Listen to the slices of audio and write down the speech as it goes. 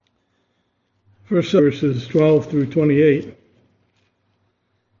First verses 12 through 28.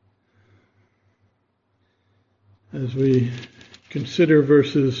 As we consider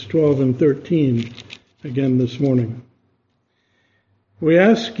verses 12 and 13 again this morning. We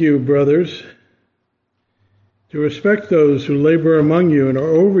ask you, brothers, to respect those who labor among you and are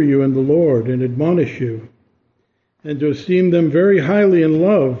over you in the Lord and admonish you, and to esteem them very highly in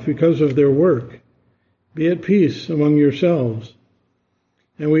love because of their work. Be at peace among yourselves.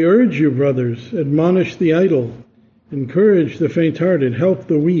 And we urge you, brothers, admonish the idle, encourage the faint-hearted, help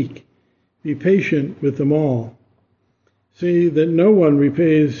the weak, be patient with them all. See that no one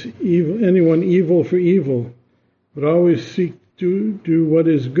repays anyone evil for evil, but always seek to do what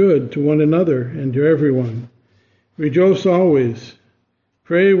is good to one another and to everyone. Rejoice always,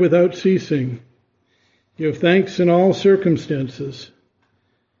 pray without ceasing, give thanks in all circumstances,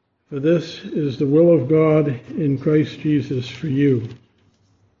 for this is the will of God in Christ Jesus for you.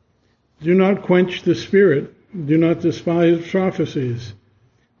 Do not quench the Spirit, do not despise prophecies,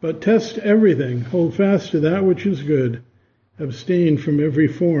 but test everything, hold fast to that which is good, abstain from every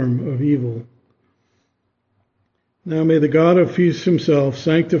form of evil. Now may the God of peace himself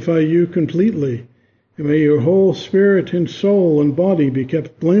sanctify you completely, and may your whole spirit and soul and body be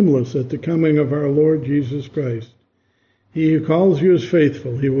kept blameless at the coming of our Lord Jesus Christ. He who calls you is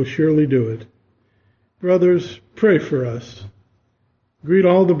faithful, he will surely do it. Brothers, pray for us. Greet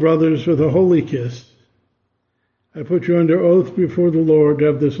all the brothers with a holy kiss. I put you under oath before the Lord to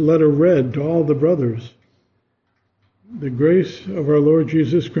have this letter read to all the brothers. The grace of our Lord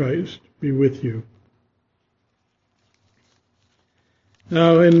Jesus Christ be with you.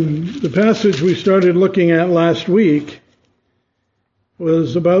 Now, in the passage we started looking at last week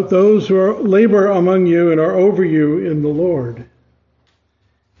was about those who labor among you and are over you in the Lord.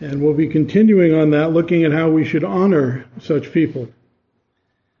 And we'll be continuing on that, looking at how we should honor such people.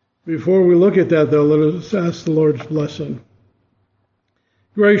 Before we look at that, though, let us ask the Lord's blessing.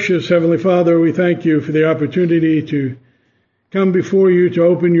 Gracious Heavenly Father, we thank you for the opportunity to come before you, to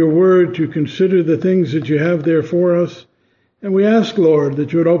open your word, to consider the things that you have there for us. And we ask, Lord,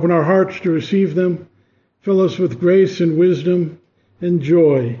 that you would open our hearts to receive them, fill us with grace and wisdom and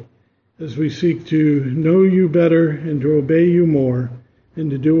joy as we seek to know you better and to obey you more and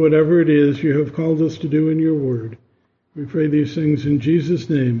to do whatever it is you have called us to do in your word. We pray these things in Jesus'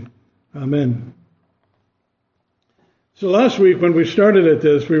 name. Amen. So last week when we started at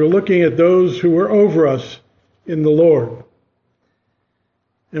this, we were looking at those who were over us in the Lord.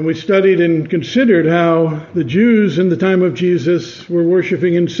 And we studied and considered how the Jews in the time of Jesus were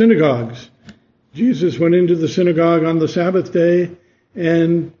worshiping in synagogues. Jesus went into the synagogue on the Sabbath day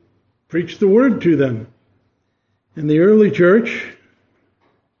and preached the word to them. And the early church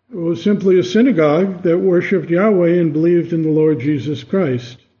was simply a synagogue that worshiped Yahweh and believed in the Lord Jesus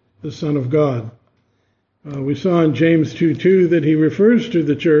Christ, the Son of God. We saw in James 2:2 that he refers to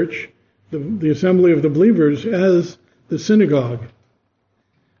the church, the assembly of the believers, as the synagogue.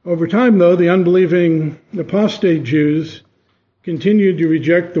 Over time, though, the unbelieving apostate Jews continued to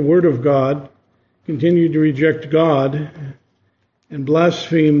reject the word of God, continued to reject God, and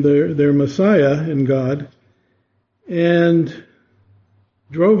blaspheme their Messiah and God, and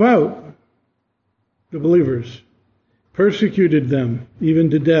drove out the believers, persecuted them, even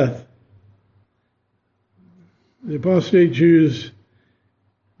to death. The apostate Jews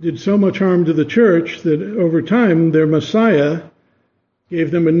did so much harm to the church that over time their Messiah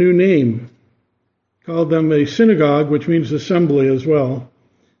gave them a new name, called them a synagogue, which means assembly as well,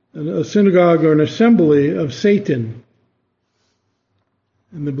 a synagogue or an assembly of Satan.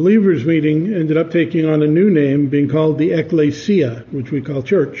 And the believers' meeting ended up taking on a new name, being called the Ecclesia, which we call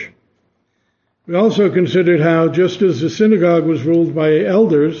church. We also considered how just as the synagogue was ruled by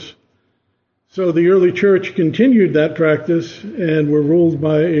elders, so the early church continued that practice and were ruled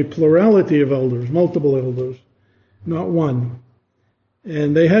by a plurality of elders, multiple elders, not one.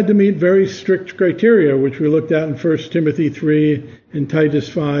 And they had to meet very strict criteria, which we looked at in 1 Timothy 3 and Titus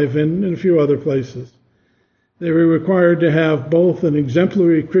 5 and in a few other places. They were required to have both an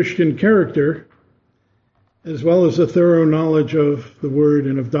exemplary Christian character as well as a thorough knowledge of the word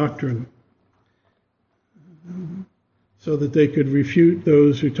and of doctrine, so that they could refute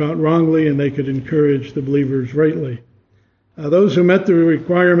those who taught wrongly and they could encourage the believers rightly. Those who met the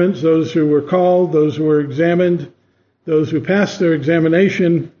requirements, those who were called, those who were examined, those who passed their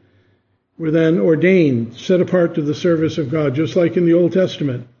examination were then ordained, set apart to the service of God, just like in the Old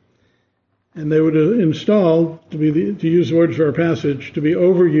Testament. And they were installed, to use the words for our passage, to be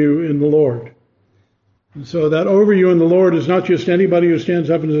over you in the Lord. And so that over you in the Lord is not just anybody who stands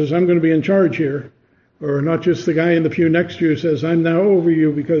up and says, I'm going to be in charge here, or not just the guy in the pew next to you who says, I'm now over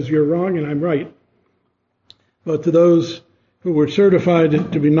you because you're wrong and I'm right. but to those who were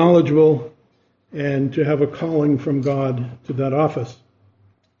certified to be knowledgeable and to have a calling from God to that office.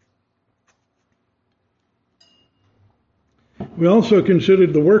 We also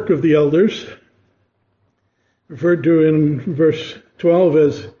considered the work of the elders, referred to in verse 12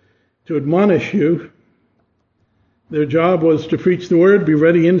 as to admonish you. Their job was to preach the word, be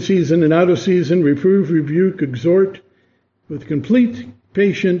ready in season and out of season, reprove, rebuke, exhort with complete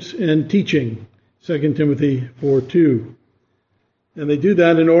patience and teaching, 2 Timothy 4:2. And they do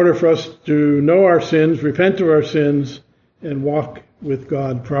that in order for us to know our sins, repent of our sins, and walk with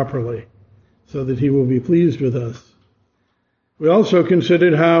God properly, so that he will be pleased with us. We also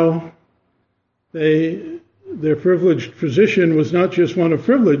considered how their privileged position was not just one of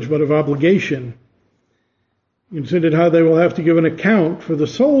privilege, but of obligation. We considered how they will have to give an account for the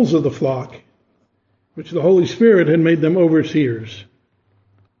souls of the flock, which the Holy Spirit had made them overseers.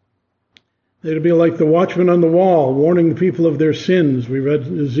 They'd be like the watchman on the wall, warning the people of their sins. We read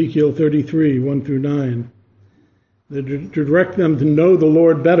Ezekiel 33, 1 through 9. They're to direct them to know the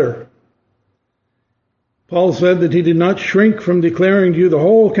Lord better. Paul said that he did not shrink from declaring to you the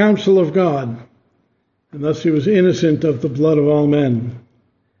whole counsel of God, and thus he was innocent of the blood of all men.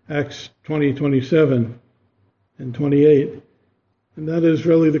 Acts 20:27 and 28. And that is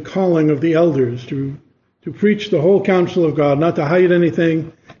really the calling of the elders, to preach the whole counsel of God, not to hide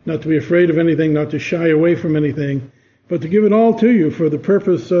anything, not to be afraid of anything, not to shy away from anything, but to give it all to you for the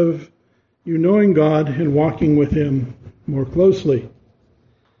purpose of you knowing God and walking with him more closely.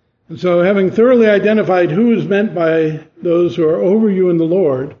 And so, having thoroughly identified who is meant by those who are over you in the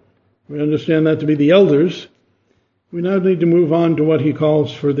Lord, we understand that to be the elders, we now need to move on to what he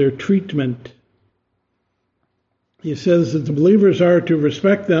calls for their treatment. He says that the believers are to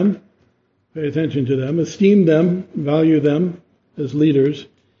respect them, pay attention to them, esteem them, value them as leaders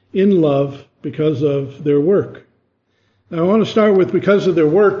in love because of their work. Now, I want to start with because of their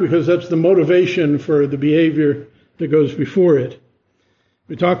work, because that's the motivation for the behavior that goes before it.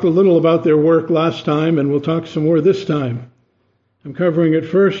 We talked a little about their work last time, and we'll talk some more this time. I'm covering it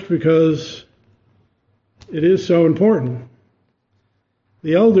first because it is so important.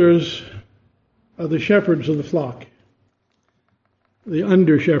 The elders are the shepherds of the flock, the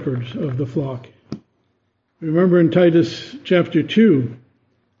under-shepherds of the flock. Remember in Titus chapter 2,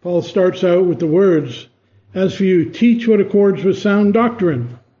 Paul starts out with the words, "As for you, teach what accords with sound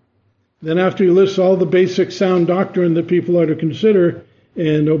doctrine." Then after he lists all the basic sound doctrine that people are to consider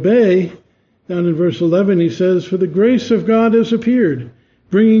and obey, down in verse 11 he says, "For the grace of God has appeared,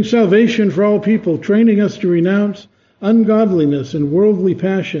 bringing salvation for all people, training us to renounce ungodliness and worldly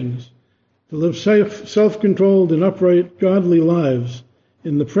passions, to live self-controlled and upright, godly lives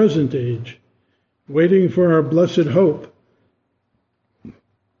in the present age, waiting for our blessed hope,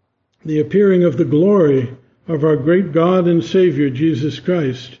 the appearing of the glory of our great God and Savior, Jesus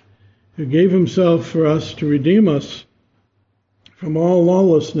Christ, who gave himself for us to redeem us from all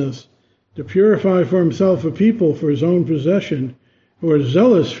lawlessness, to purify for himself a people for his own possession, who are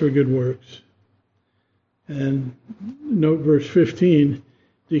zealous for good works." And note verse 15,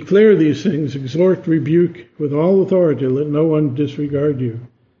 "Declare these things, exhort, rebuke with all authority, let no one disregard you."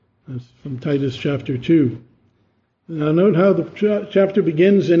 That's from Titus chapter 2. Now note how the chapter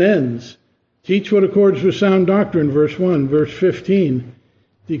begins and ends. Teach what accords with sound doctrine, verse 1. Verse 15,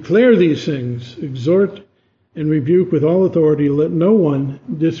 "Declare these things, exhort and rebuke with all authority, let no one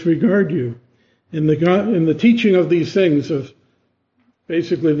disregard you." In the teaching of these things, of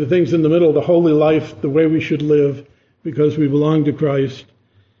basically the things in the middle, the holy life, the way we should live because we belong to Christ,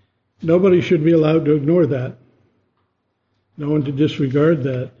 nobody should be allowed to ignore that. No one to disregard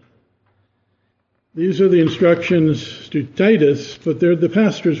that. These are the instructions to Titus, but they're the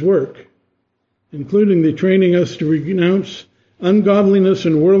pastor's work, including the training us to renounce ungodliness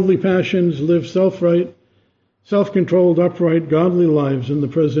and worldly passions, live self-controlled, upright, godly lives in the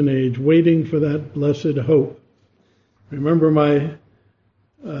present age, waiting for that blessed hope. Remember my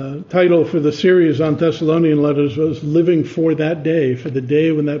title for the series on Thessalonian letters was Living for that day, for the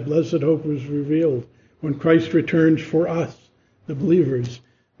day when that blessed hope was revealed, when Christ returns for us, the believers,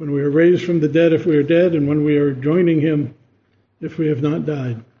 when we are raised from the dead if we are dead, and when we are joining him if we have not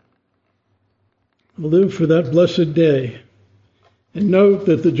died. Live for that blessed day. And note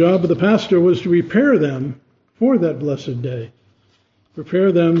that the job of the pastor was to prepare them for that blessed day.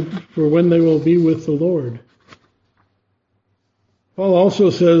 Prepare them for when they will be with the Lord. Paul also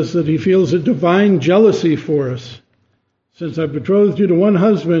says that he feels a divine jealousy for us, since I betrothed you to one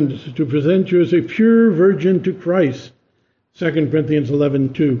husband to present you as a pure virgin to Christ, 2 Corinthians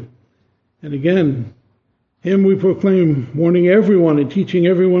 11:2. And again, Him we proclaim, warning everyone and teaching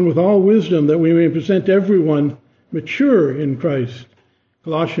everyone with all wisdom, that we may present everyone mature in Christ.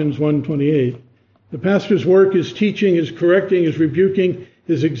 Colossians 1:28. The pastor's work is teaching, is correcting, is rebuking,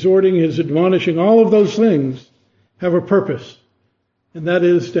 is exhorting, is admonishing. All of those things have a purpose, and that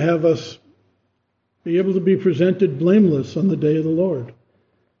is to have us be able to be presented blameless on the day of the Lord,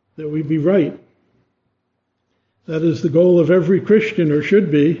 that we be right. That is the goal of every Christian, or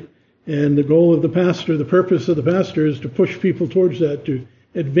should be, and the goal of the pastor, the purpose of the pastor is to push people towards that, to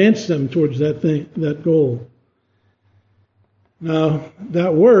advance them towards that goal. Now,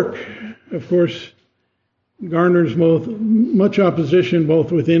 that work, of course, garners much opposition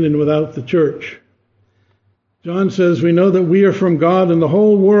both within and without the church. John says, we know that we are from God and the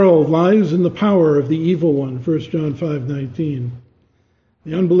whole world lies in the power of the evil one, 1 John 5:19.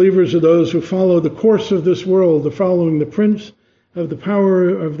 The unbelievers are those who follow the course of this world, the following the prince of the power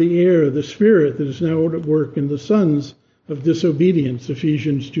of the air, the spirit that is now at work in the sons of disobedience,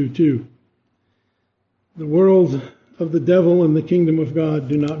 Ephesians 2:2. The world of the devil and the kingdom of God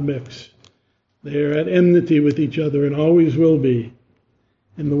do not mix. They are at enmity with each other and always will be.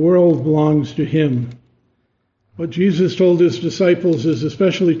 And the world belongs to him. What Jesus told his disciples is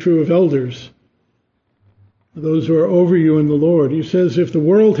especially true of elders, those who are over you in the Lord. He says, if the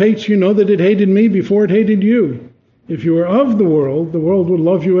world hates you, know that it hated me before it hated you. If you are of the world would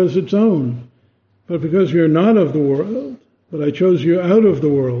love you as its own. But because you are not of the world, but I chose you out of the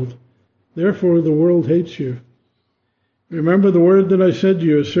world, therefore the world hates you. Remember the word that I said to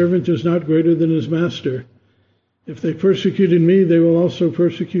you, a servant is not greater than his master. If they persecuted me, they will also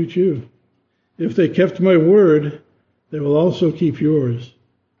persecute you. If they kept my word, they will also keep yours.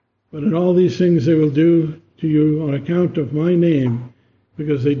 But in all these things they will do to you on account of my name,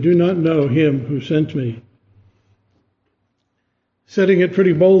 because they do not know him who sent me. Setting it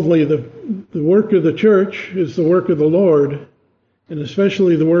pretty boldly, the work of the church is the work of the Lord, and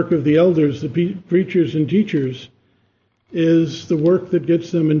especially the work of the elders, the preachers and teachers, is the work that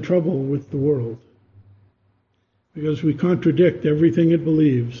gets them in trouble with the world. Because we contradict everything it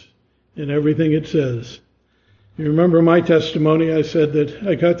believes and everything it says. You remember my testimony, I said that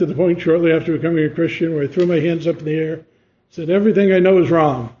I got to the point shortly after becoming a Christian where I threw my hands up in the air, said everything I know is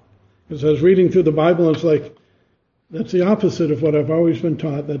wrong. Because I was reading through the Bible and it's like, that's the opposite of what I've always been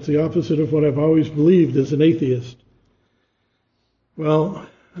taught. That's the opposite of what I've always believed as an atheist. Well,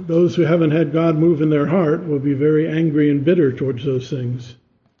 those who haven't had God move in their heart will be very angry and bitter towards those things.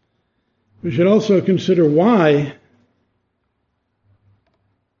 We should also consider why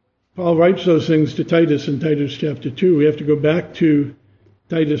Paul writes those things to Titus in Titus chapter 2. We have to go back to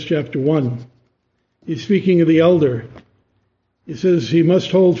Titus chapter 1. He's speaking of the elder. He says he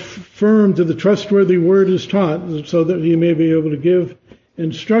must hold firm to the trustworthy word as taught, so that he may be able to give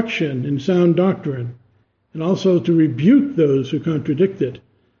instruction in sound doctrine, and also to rebuke those who contradict it.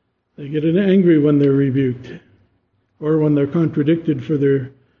 They get angry when they're rebuked, or when they're contradicted for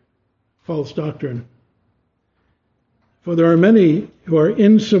their false doctrine. For there are many who are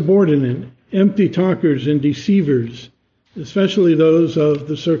insubordinate, empty talkers and deceivers, especially those of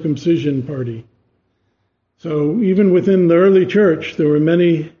the circumcision party. So even within the early church, there were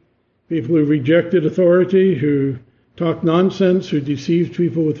many people who rejected authority, who talked nonsense, who deceived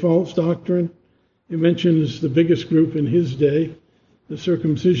people with false doctrine. He mentions the biggest group in his day, the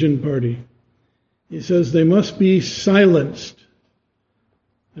circumcision party. He says they must be silenced.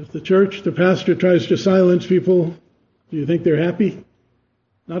 If the church, the pastor tries to silence people, do you think they're happy?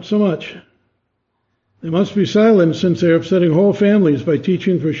 Not so much. They must be silenced, since they're upsetting whole families by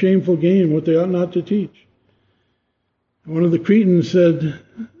teaching for shameful gain what they ought not to teach. One of the Cretans said,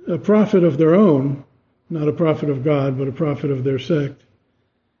 a prophet of their own, not a prophet of God, but a prophet of their sect,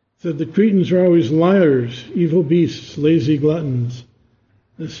 said the Cretans are always liars, evil beasts, lazy gluttons.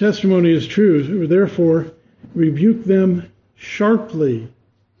 This testimony is true, therefore rebuke them sharply,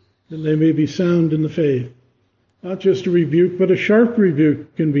 that they may be sound in the faith. Not just a rebuke, but a sharp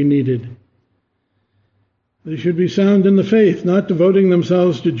rebuke can be needed. They should be sound in the faith, not devoting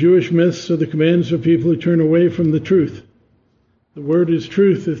themselves to Jewish myths or the commands of people who turn away from the truth. The word is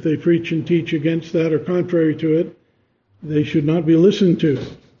truth. If they preach and teach against that or contrary to it, they should not be listened to.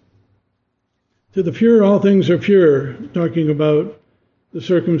 To the pure, all things are pure, talking about the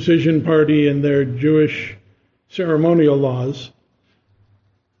circumcision party and their Jewish ceremonial laws.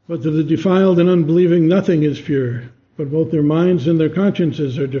 But to the defiled and unbelieving, nothing is pure, but both their minds and their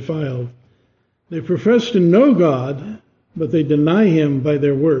consciences are defiled. They profess to know God, but they deny him by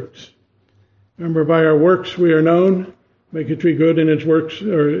their works. Remember, by our works we are known. Make a tree good and its works,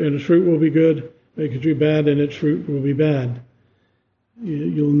 or and its fruit will be good. Make a tree bad and its fruit will be bad.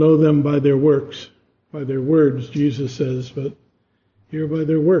 You'll know them by their works. by their words, Jesus says, but here by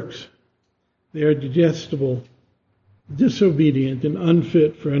their works. They are detestable, disobedient, and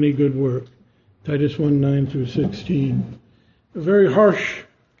unfit for any good work. Titus 1:9 through 16. Very harsh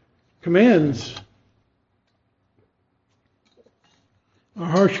commands. A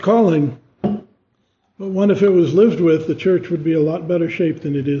harsh calling, but one, if it was lived with, the church would be a lot better shape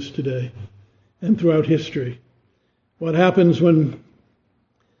than it is today and throughout history. What happens when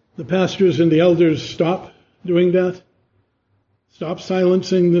the pastors and the elders stop doing that? Stop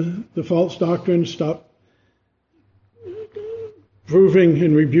silencing the false doctrine, stop proving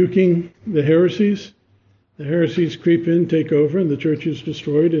and rebuking the heresies. The heresies creep in, take over, and the church is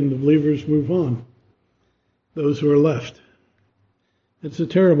destroyed, and the believers move on. Those who are left. It's a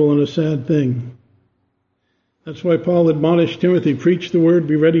terrible and a sad thing. That's why Paul admonished Timothy, preach the word,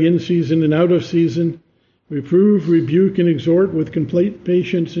 be ready in season and out of season, reprove, rebuke, and exhort with complete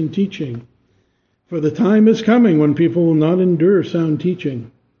patience and teaching. For the time is coming when people will not endure sound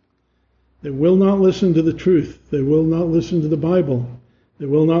teaching. They will not listen to the truth. They will not listen to the Bible. They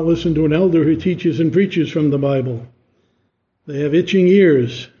will not listen to an elder who teaches and preaches from the Bible. They have itching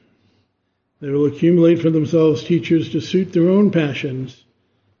ears. They will accumulate for themselves teachers to suit their own passions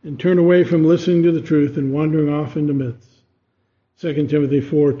and turn away from listening to the truth and wandering off into myths. 2 Timothy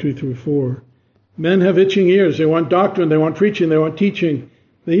 4:2 through 4. Men have itching ears. They want doctrine. They want preaching. They want teaching.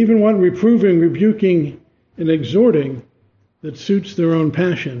 They even want reproving, rebuking, and exhorting that suits their own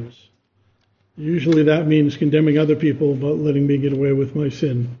passions. Usually that means condemning other people, but letting me get away with my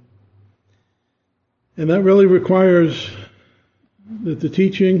sin. And that really requires that the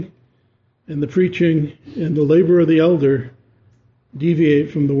teaching and the preaching and the labor of the elder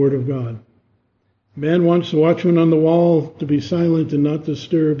deviate from the Word of God. Man wants the watchman on the wall to be silent and not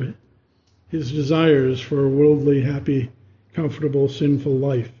disturb his desires for a worldly, happy, comfortable, sinful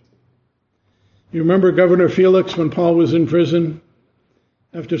life. You remember Governor Felix when Paul was in prison?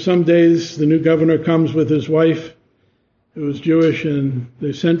 After some days, the new governor comes with his wife, who was Jewish, and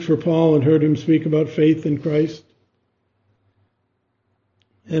they sent for Paul and heard him speak about faith in Christ.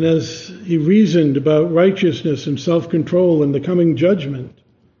 And as he reasoned about righteousness and self-control and the coming judgment,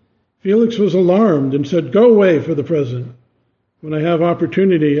 Felix was alarmed and said, "Go away for the present. When I have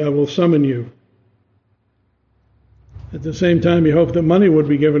opportunity, I will summon you." At the same time, he hoped that money would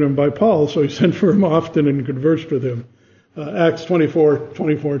be given him by Paul, so he sent for him often and conversed with him. Acts 24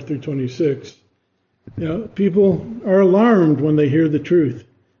 through 26. People are alarmed when they hear the truth,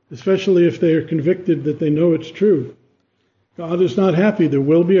 especially if they are convicted that they know it's true. God is not happy. There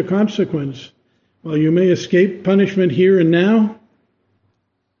will be a consequence. While you may escape punishment here and now,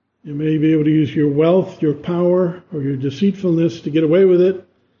 you may be able to use your wealth, your power, or your deceitfulness to get away with it.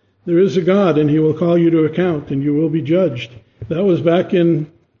 There is a God, and he will call you to account, and you will be judged. That was back in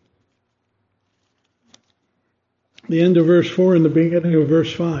the end of verse 4 and the beginning of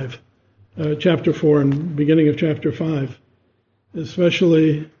verse 5. Chapter 4 and beginning of chapter 5.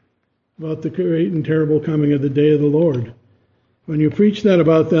 Especially about the great and terrible coming of the day of the Lord. When you preach that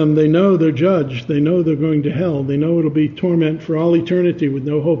about them, they know they're judged. They know they're going to hell. They know it'll be torment for all eternity with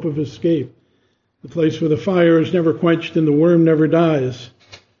no hope of escape. The place where the fire is never quenched and the worm never dies.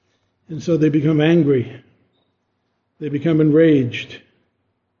 And so they become angry. They become enraged.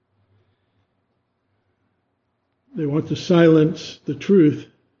 They want to silence the truth,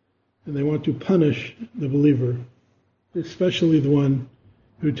 and they want to punish the believer, especially the one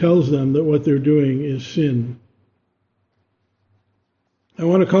who tells them that what they're doing is sin. I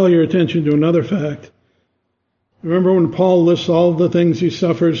want to call your attention to another fact. Remember when Paul lists all the things he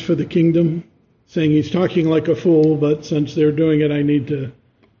suffers for the kingdom, saying he's talking like a fool, but since they're doing it, I need to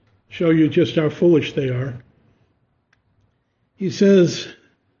show you just how foolish they are. He says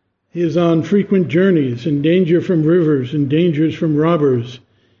he is on frequent journeys, in danger from rivers, in dangers from robbers,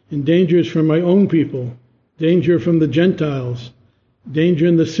 in dangers from my own people, danger from the Gentiles, danger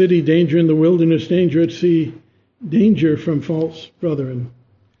in the city, danger in the wilderness, danger at sea, danger from false brethren.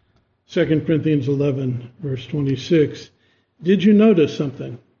 2 Corinthians 11, verse 26. Did you notice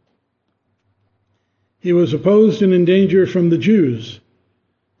something? He was opposed and in danger from the Jews.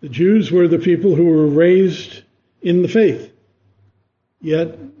 The Jews were the people who were raised in the faith,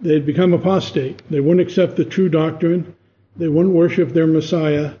 yet they'd become apostate. They wouldn't accept the true doctrine. They wouldn't worship their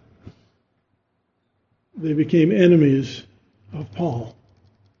Messiah. They became enemies of Paul.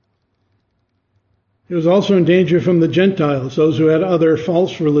 He was also in danger from the Gentiles, those who had other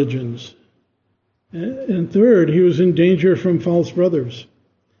false religions. And third, he was in danger from false brothers,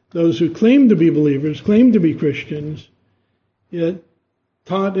 those who claimed to be believers, claimed to be Christians, yet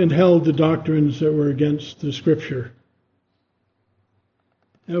taught and held the doctrines that were against the Scripture.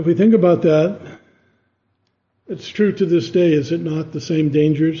 Now, if we think about that, It's true to this day, is it not, the same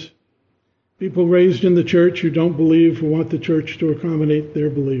dangers? People raised in the church who don't believe, who want the church to accommodate their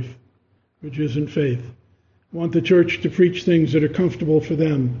belief, which isn't faith. Want the church to preach things that are comfortable for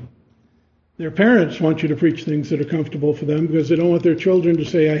them. Their parents want you to preach things that are comfortable for them because they don't want their children to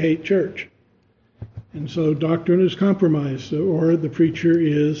say, I hate church. And so doctrine is compromised, or the preacher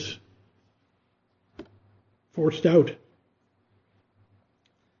is forced out.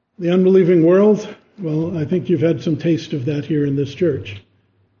 The unbelieving world, well, I think you've had some taste of that here in this church.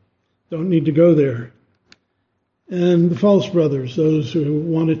 Don't need to go there. And the false brothers, those who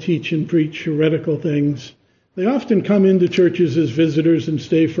want to teach and preach heretical things, they often come into churches as visitors and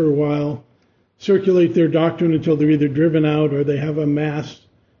stay for a while, circulate their doctrine until they're either driven out or they have a mass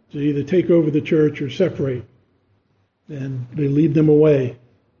to either take over the church or separate. And they lead them away.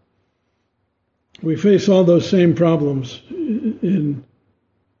 We face all those same problems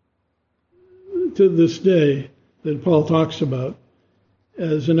to this day that Paul talks about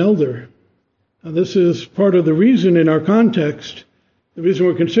as an elder. Now, this is part of the reason in our context, the reason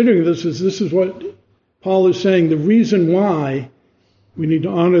we're considering this is what Paul is saying. The reason why we need to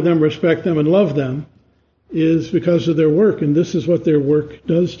honor them, respect them, and love them is because of their work, and this is what their work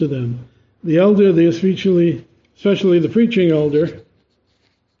does to them. The elder, especially the preaching elder,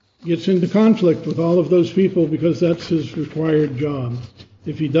 gets into conflict with all of those people because that's his required job.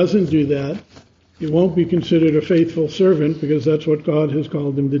 If he doesn't do that, he won't be considered a faithful servant because that's what God has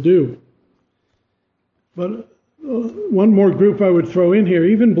called him to do. But one more group I would throw in here,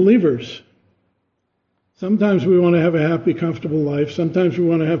 even believers. Sometimes we want to have a happy, comfortable life. Sometimes we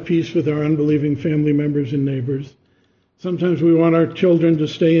want to have peace with our unbelieving family members and neighbors. Sometimes we want our children to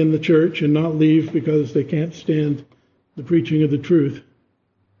stay in the church and not leave because they can't stand the preaching of the truth.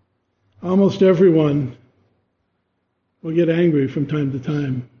 Almost everyone will get angry from time to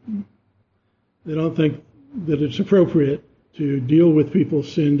time. They don't think that it's appropriate to deal with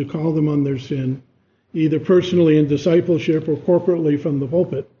people's sin, to call them on their sin, either personally in discipleship or corporately from the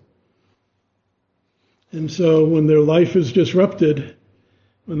pulpit. And so when their life is disrupted,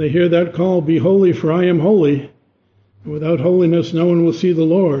 when they hear that call, be holy for I am holy, and without holiness no one will see the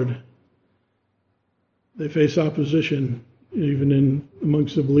Lord, they face opposition even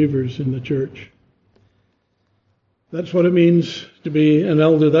amongst the believers in the church. That's what it means to be an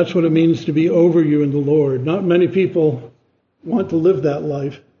elder. That's what it means to be over you in the Lord. Not many people want to live that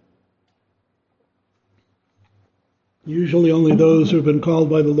life. Usually only those who have been called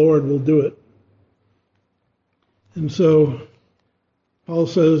by the Lord will do it. And so Paul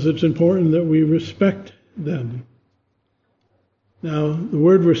says it's important that we respect them. Now, the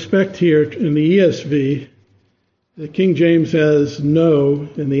word respect here in the ESV, the King James has know,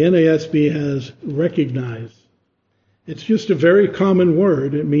 and the NASB has recognize. It's just a very common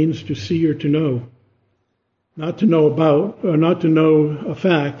word. It means to see or to know. Not to know about, or not to know a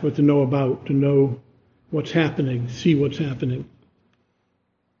fact, but to know about, to know what's happening, see what's happening.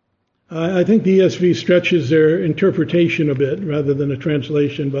 I think the ESV stretches their interpretation a bit rather than a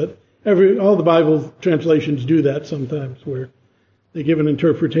translation, but all the Bible translations do that sometimes, where they give an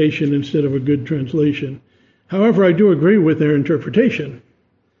interpretation instead of a good translation. However, I do agree with their interpretation.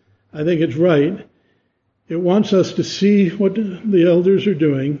 I think it's right. It wants us to see what the elders are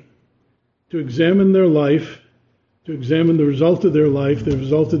doing, to examine their life, to examine the result of their life, the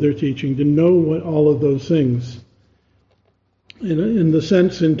result of their teaching, to know what all of those things, in the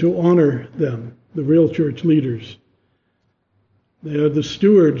sense, and to honor them, the real church leaders. They are the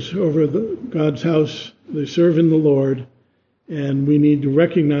stewards over God's house. They serve in the Lord, and we need to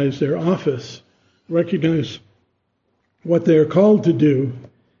recognize their office, recognize what they are called to do,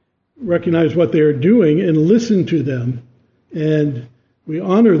 recognize what they are doing, and listen to them. And we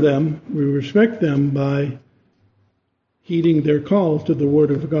honor them, we respect them by heeding their call to the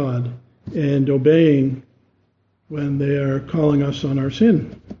Word of God and obeying when they are calling us on our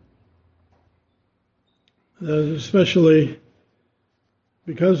sin. Especially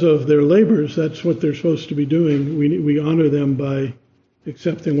because of their labors, that's what they're supposed to be doing. We honor them by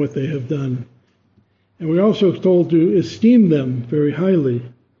accepting what they have done. And we're also told to esteem them very highly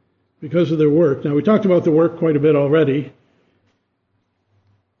because of their work. Now, we talked about the work quite a bit already.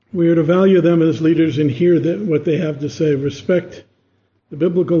 We are to value them as leaders and hear what they have to say, respect the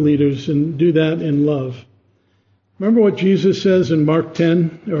biblical leaders, and do that in love. Remember what Jesus says in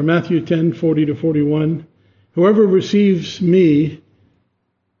Matthew 10, 40 to 41? Whoever receives you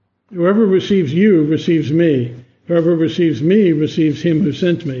receives me. Whoever receives me receives him who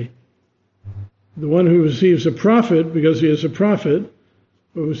sent me. The one who receives a prophet because he is a prophet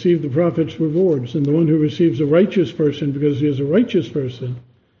will receive the prophet's rewards. And the one who receives a righteous person because he is a righteous person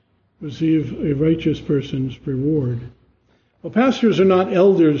receive a righteous person's reward. Well, pastors are not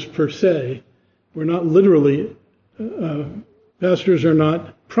elders per se. We're not literally, pastors are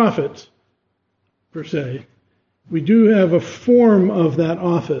not prophets per se. We do have a form of that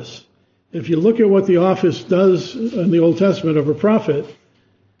office. If you look at what the office does in the Old Testament of a prophet,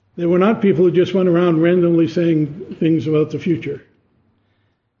 they were not people who just went around randomly saying things about the future.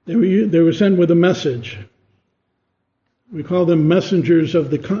 They were sent with a message. We call them messengers of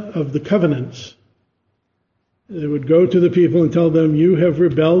the covenants. They would go to the people and tell them, you have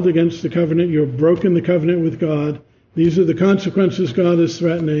rebelled against the covenant, you have broken the covenant with God, these are the consequences God is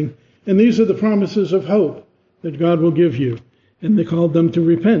threatening, and these are the promises of hope that God will give you. And they called them to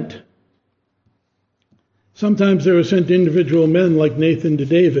repent. Sometimes they were sent to individual men like Nathan to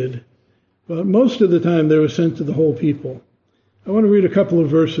David, but most of the time they were sent to the whole people. I want to read a couple of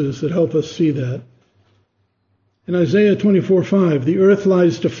verses that help us see that. In Isaiah 24:5, the earth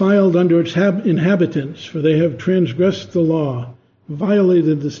lies defiled under its inhabitants, for they have transgressed the law,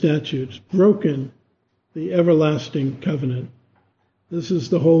 violated the statutes, broken the everlasting covenant. This is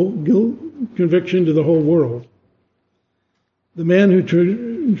the whole conviction to the whole world. The man who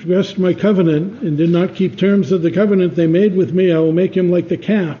transgressed my covenant and did not keep terms of the covenant they made with me, I will make him like the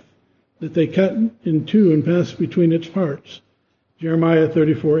calf that they cut in two and passed between its parts. Jeremiah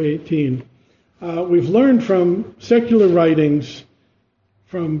 34:18. We've learned from secular writings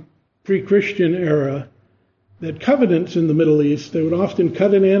from pre-Christian era that covenants in the Middle East, they would often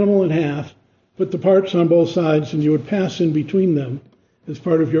cut an animal in half, put the parts on both sides, and you would pass in between them as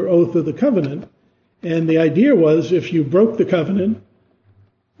part of your oath of the covenant. And the idea was if you broke the covenant,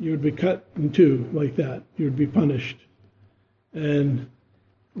 you would be cut in two like that. You would be punished. And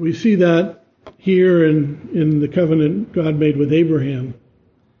we see that here in the covenant God made with Abraham.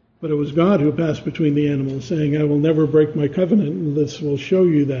 But it was God who passed between the animals, saying, I will never break my covenant, and this will show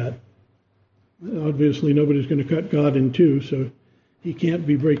you that. Obviously, nobody's going to cut God in two, so he can't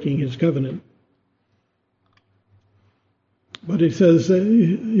be breaking his covenant. But he says,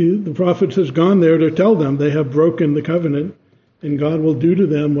 the prophet has gone there to tell them they have broken the covenant, and God will do to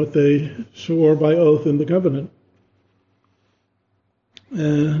them what they swore by oath in the covenant.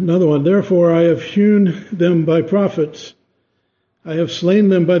 Another one, therefore I have hewn them by prophets. I have slain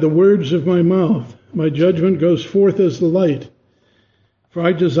them by the words of my mouth. My judgment goes forth as the light. For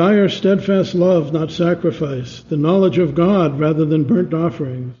I desire steadfast love, not sacrifice, the knowledge of God rather than burnt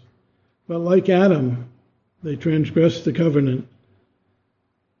offerings. But like Adam, they transgressed the covenant.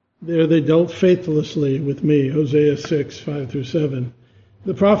 There they dealt faithlessly with me, Hosea 6:5-7.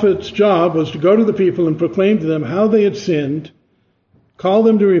 The prophet's job was to go to the people and proclaim to them how they had sinned, call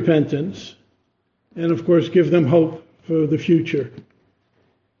them to repentance, and of course give them hope for the future.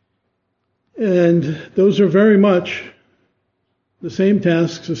 And those are very much the same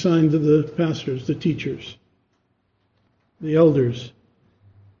tasks assigned to the pastors, the teachers, the elders.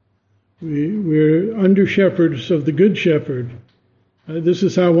 We're under shepherds of the Good Shepherd. This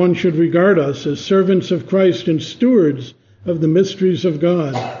is how one should regard us, as servants of Christ and stewards of the mysteries of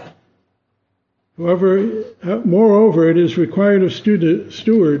God. Moreover, it is required of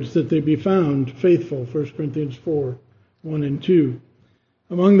stewards that they be found faithful, 1 Corinthians 4:1-2.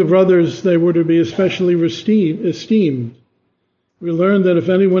 Among the brothers, they were to be especially esteemed. We learn that if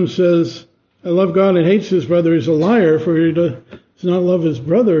anyone says, I love God and hates his brother, he's a liar, for he does not love his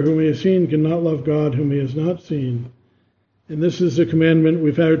brother whom he has seen, cannot love God whom he has not seen. And this is the commandment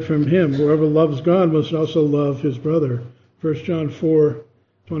we've heard from him. Whoever loves God must also love his brother. 1 John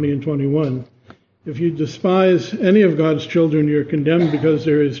 4:20-21. If you despise any of God's children, you're condemned because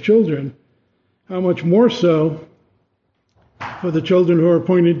they're his children. How much more so for the children who are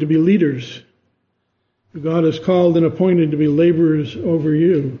appointed to be leaders, who God has called and appointed to be laborers over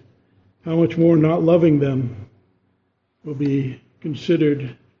you. How much more not loving them will be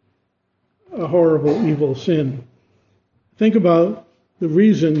considered a horrible, evil sin. Think about the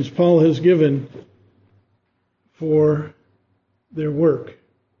reasons Paul has given for their work.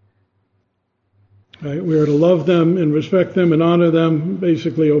 Right? We are to love them and respect them and honor them,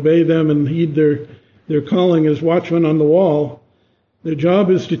 basically obey them and heed their calling as watchmen on the wall. Their job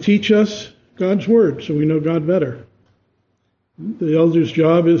is to teach us God's word so we know God better. The elder's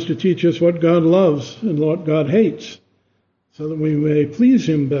job is to teach us what God loves and what God hates so that we may please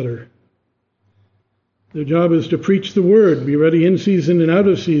him better. Their job is to preach the word, be ready in season and out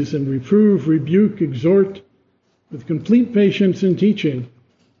of season, reprove, rebuke, exhort with complete patience in teaching.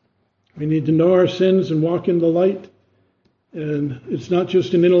 We need to know our sins and walk in the light. And it's not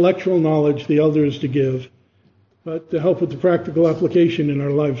just an intellectual knowledge the elder is to give, but to help with the practical application in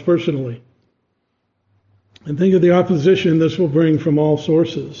our lives personally. And think of the opposition this will bring from all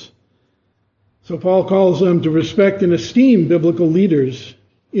sources. So Paul calls them to respect and esteem biblical leaders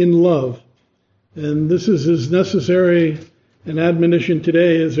in love. And this is as necessary an admonition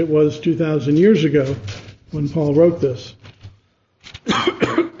today as it was 2,000 years ago when Paul wrote this.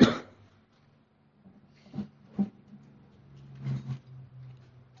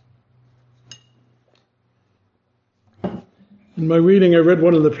 In my reading, I read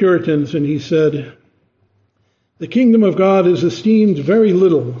one of the Puritans, and he said, "The kingdom of God is esteemed very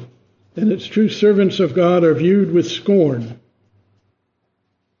little, and its true servants of God are viewed with scorn."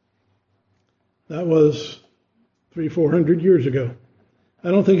 That was 300-400 years ago.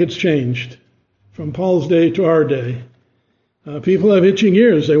 I don't think it's changed from Paul's day to our day. People have itching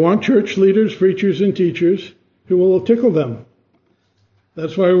ears. They want church leaders, preachers, and teachers who will tickle them.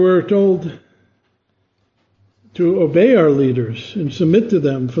 That's why we're told to obey our leaders and submit to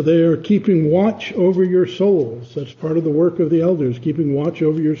them, for they are keeping watch over your souls. That's part of the work of the elders, keeping watch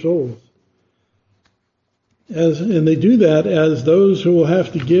over your souls. And they do that as those who will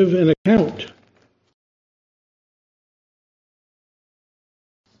have to give an account.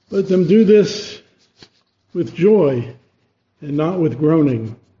 Let them do this with joy and not with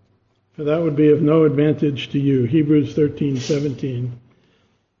groaning, for that would be of no advantage to you. Hebrews 13:17.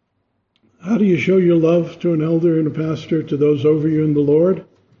 How do you show your love to an elder and a pastor, to those over you in the Lord?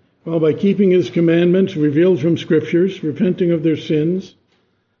 Well, by keeping his commandments revealed from Scriptures, repenting of their sins,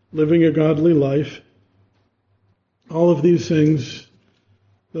 living a godly life. All of these things,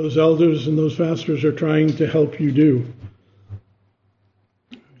 those elders and those pastors are trying to help you do.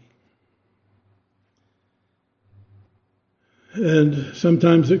 And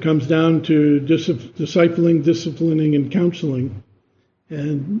sometimes it comes down to discipling, disciplining, and counseling,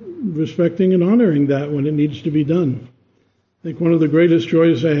 and respecting and honoring that when it needs to be done. I think one of the greatest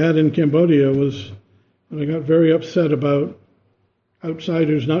joys I had in Cambodia was when I got very upset about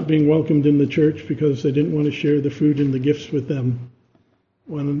outsiders not being welcomed in the church because they didn't want to share the food and the gifts with them.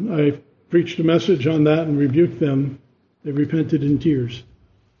 When I preached a message on that and rebuked them, they repented in tears.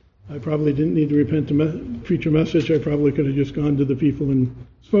 I probably didn't need to preach a message. I probably could have just gone to the people and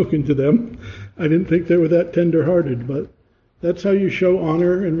spoken to them. I didn't think they were that tender-hearted, but that's how you show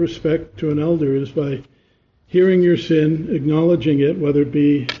honor and respect to an elder, is by hearing your sin, acknowledging it, whether it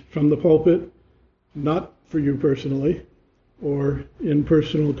be from the pulpit, not for you personally, or in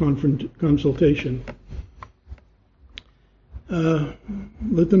personal consultation.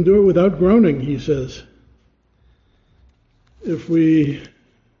 Let them do it without groaning, he says. If we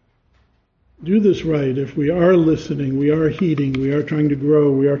do this right, if we are listening, we are heeding, we are trying to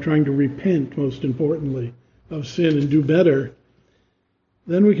grow, we are trying to repent, most importantly, of sin and do better,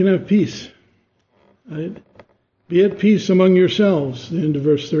 then we can have peace. Right? Be at peace among yourselves, the end of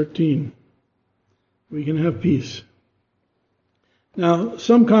verse 13. We can have peace. Now,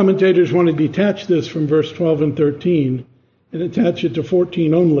 some commentators want to detach this from verse 12 and 13 and attach it to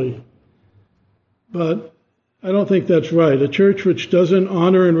 14 only. But I don't think that's right. A church which doesn't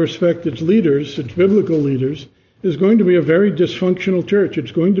honor and respect its leaders, its biblical leaders, is going to be a very dysfunctional church.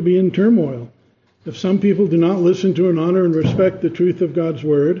 It's going to be in turmoil. If some people do not listen to and honor and respect the truth of God's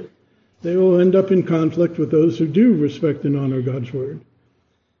word, they will end up in conflict with those who do respect and honor God's word.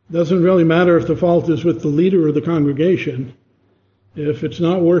 It doesn't really matter if the fault is with the leader or the congregation. If it's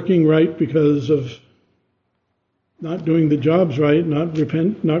not working right because of not doing the jobs right,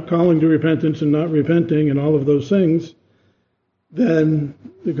 not calling to repentance and not repenting and all of those things, then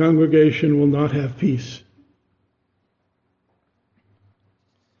the congregation will not have peace.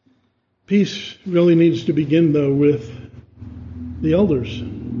 Peace really needs to begin, though, with the elders.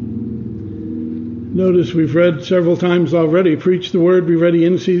 Notice we've read several times already, preach the word, be ready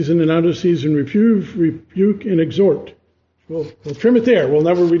in season and out of season, rebuke and exhort. We'll trim it there. We'll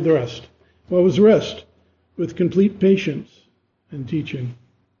never read the rest. What was the rest? With complete patience and teaching.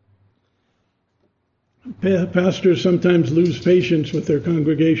 Pastors sometimes lose patience with their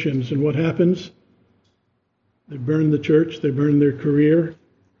congregations, and what happens? They burn the church, they burn their career,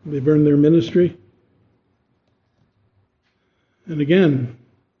 they burn their ministry. And again,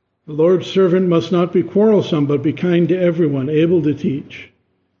 the Lord's servant must not be quarrelsome, but be kind to everyone, able to teach.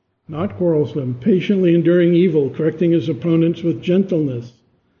 Not quarrelsome, patiently enduring evil, correcting his opponents with gentleness.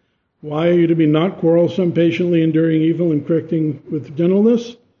 Why are you to be not quarrelsome, patiently enduring evil, and correcting with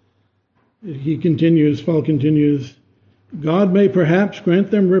gentleness? Paul continues, God may perhaps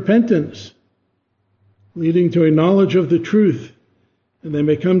grant them repentance, leading to a knowledge of the truth, and they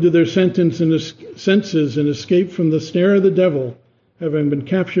may come to their senses and escape from the snare of the devil, having been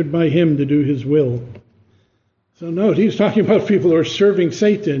captured by him to do his will. So note, he's talking about people who are serving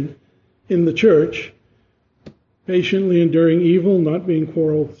Satan in the church, patiently enduring evil, not being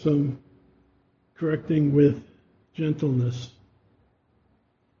quarrelsome, correcting with gentleness.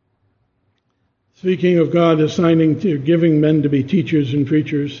 Speaking of God giving men to be teachers and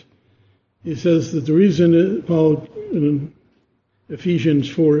preachers, he says that the reason, Paul in Ephesians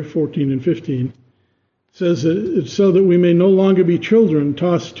 4:14 and 15, says that it's so that we may no longer be children,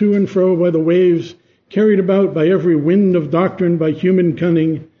 tossed to and fro by the waves, carried about by every wind of doctrine, by human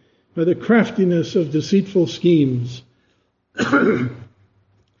cunning, by the craftiness of deceitful schemes.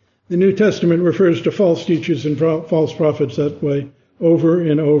 The New Testament refers to false teachers and false prophets that way over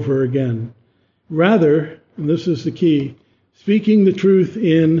and over again. Rather, and this is the key, speaking the truth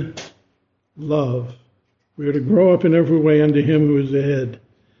in love. We are to grow up in every way unto him who is the head.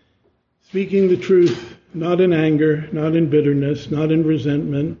 Speaking the truth, not in anger, not in bitterness, not in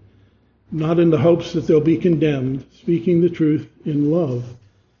resentment, not in the hopes that they'll be condemned. Speaking the truth in love,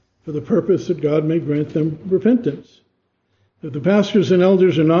 for the purpose that God may grant them repentance. If the pastors and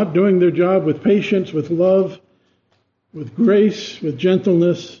elders are not doing their job with patience, with love, with grace, with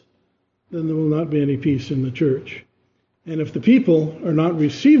gentleness, then there will not be any peace in the church. And if the people are not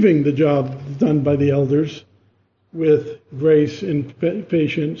receiving the job done by the elders with grace and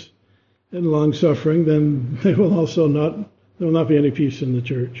patience and long-suffering, then there will not be any peace in the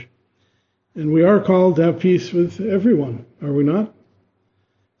church. And we are called to have peace with everyone, are we not?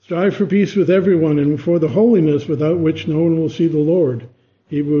 Strive for peace with everyone and for the holiness without which no one will see the Lord.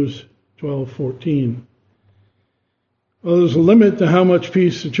 Hebrews 12:14. Well, there's a limit to how much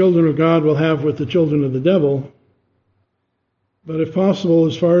peace the children of God will have with the children of the devil. But if possible,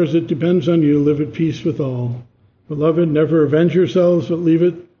 as far as it depends on you, live at peace with all. Beloved, never avenge yourselves, but leave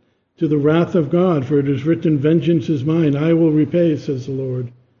it to the wrath of God, for it is written, vengeance is mine, I will repay, says the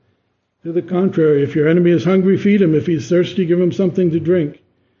Lord. To the contrary, if your enemy is hungry, feed him. If he is thirsty, give him something to drink.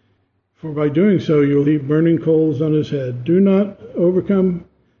 For by doing so, you will heap burning coals on his head. Do not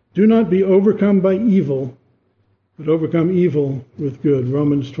be overcome by evil, but overcome evil with good.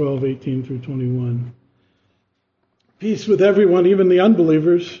 Romans 12:18 through 21. Peace with everyone, even the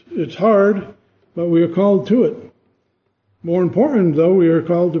unbelievers. It's hard, but we are called to it. More important, though, we are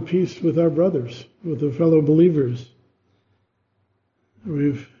called to peace with our brothers, with the fellow believers.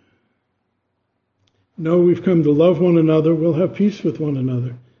 We've come to love one another. We'll have peace with one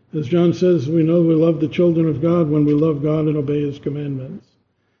another. As John says, we know we love the children of God when we love God and obey his commandments.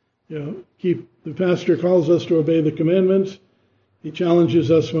 The pastor calls us to obey the commandments. He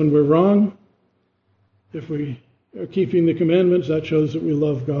challenges us when we're wrong. If we are keeping the commandments, that shows that we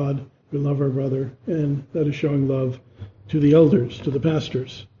love God, we love our brother, and that is showing love to the elders, to the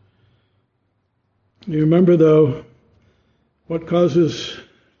pastors. You remember, though, what causes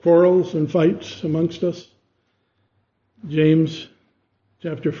quarrels and fights amongst us? James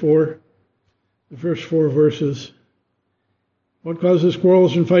chapter 4, the first 4 verses. What causes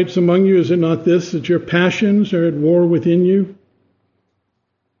quarrels and fights among you? Is it not this, that your passions are at war within you?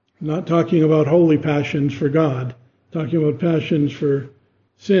 I'm not talking about holy passions for God, talking about passions for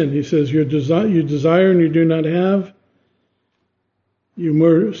sin. He says, you desire and you do not have,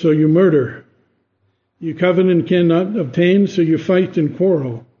 so you murder. You covet and cannot obtain, so you fight and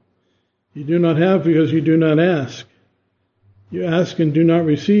quarrel. You do not have because you do not ask. You ask and do not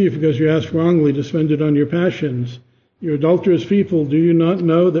receive because you ask wrongly to spend it on your passions. You adulterous people, do you not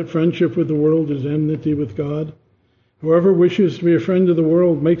know that friendship with the world is enmity with God? Whoever wishes to be a friend of the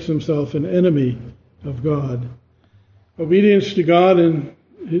world makes himself an enemy of God. Obedience to God, and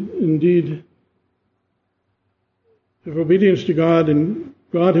indeed, if obedience to God and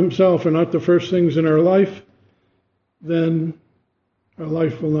God himself are not the first things in our life, then our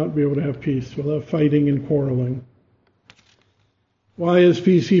life will not be able to have peace. We'll have fighting and quarreling. Why is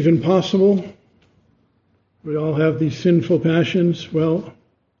peace even possible? We all have these sinful passions. Well,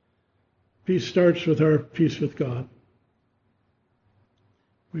 peace starts with our peace with God.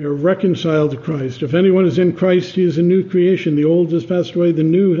 We are reconciled to Christ. If anyone is in Christ, he is a new creation. The old has passed away, the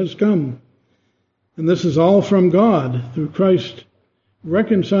new has come. And this is all from God, through Christ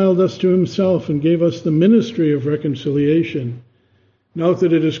reconciled us to himself and gave us the ministry of reconciliation. Note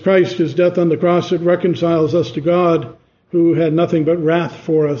that it is Christ, his death on the cross, that reconciles us to God, who had nothing but wrath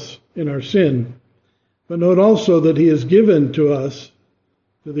for us in our sin. But note also that he has given to us,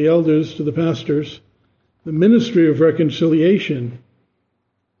 to the elders, to the pastors, the ministry of reconciliation.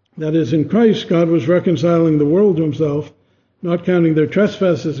 That is, in Christ, God was reconciling the world to himself, not counting their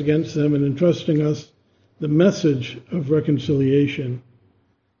trespasses against them, and entrusting us the message of reconciliation.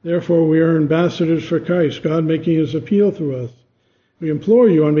 Therefore, we are ambassadors for Christ, God making his appeal through us. We implore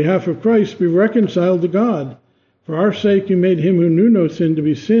you, on behalf of Christ, be reconciled to God. For our sake, you made him who knew no sin to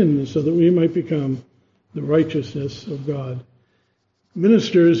be sin, so that we might become the righteousness of God.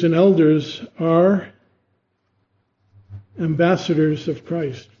 Ministers and elders are ambassadors of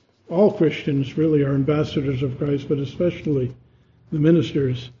Christ. All Christians really are ambassadors of Christ, but especially the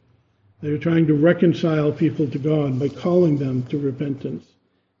ministers. They're trying to reconcile people to God by calling them to repentance.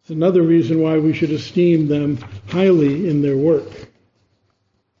 It's another reason why we should esteem them highly in their work.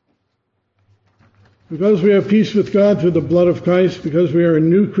 Because we have peace with God through the blood of Christ, because we are a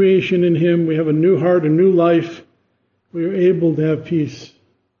new creation in Him, we have a new heart, a new life, we are able to have peace.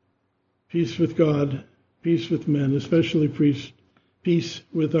 Peace with God, peace with men, especially peace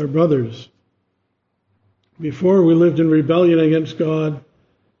with our brothers. Before we lived in rebellion against God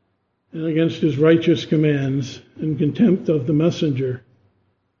and against His righteous commands and contempt of the messenger.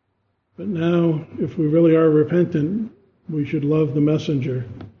 But now, if we really are repentant, we should love the messenger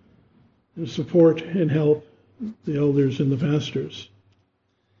and support and help the elders and the pastors.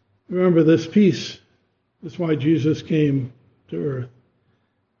 Remember this peace. That's why Jesus came to earth.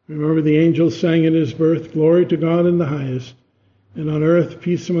 Remember the angels sang in His birth, "Glory to God in the highest, and on earth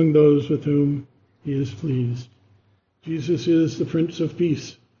peace among those with whom He is pleased." Jesus is the Prince of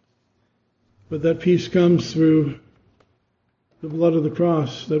Peace. But that peace comes through the blood of the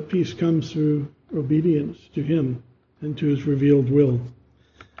cross. That peace comes through obedience to Him and to His revealed will.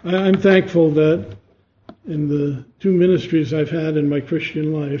 I'm thankful that in the 2 ministries I've had in my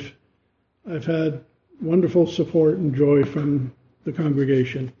Christian life, I've had wonderful support and joy from the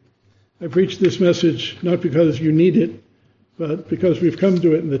congregation. I preach this message not because you need it, but because we've come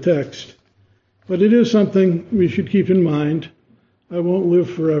to it in the text. But it is something we should keep in mind. I won't live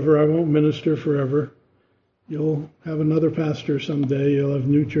forever. I won't minister forever. You'll have another pastor someday. You'll have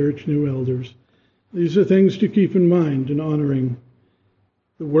new church, new elders. These are things to keep in mind in honoring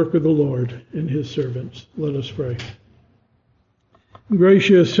the work of the Lord and His servants. Let us pray.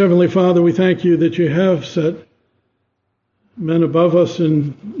 Gracious Heavenly Father, we thank You that You have set men above us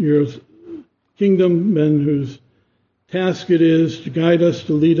in Your kingdom, men whose task it is to guide us,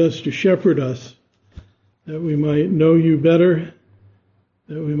 to lead us, to shepherd us, that we might know You better,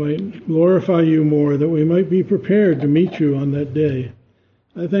 that we might glorify You more, that we might be prepared to meet You on that day.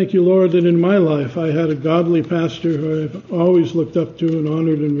 I thank You, Lord, that in my life I had a godly pastor who I've always looked up to and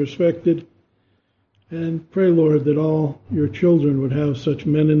honored and respected. And pray, Lord, that all Your children would have such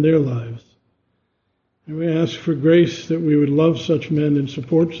men in their lives. And we ask for grace that we would love such men and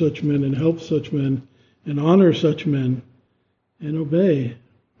support such men and help such men and honor such men and obey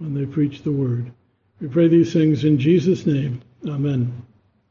when they preach the word. We pray these things in Jesus' name. Amen.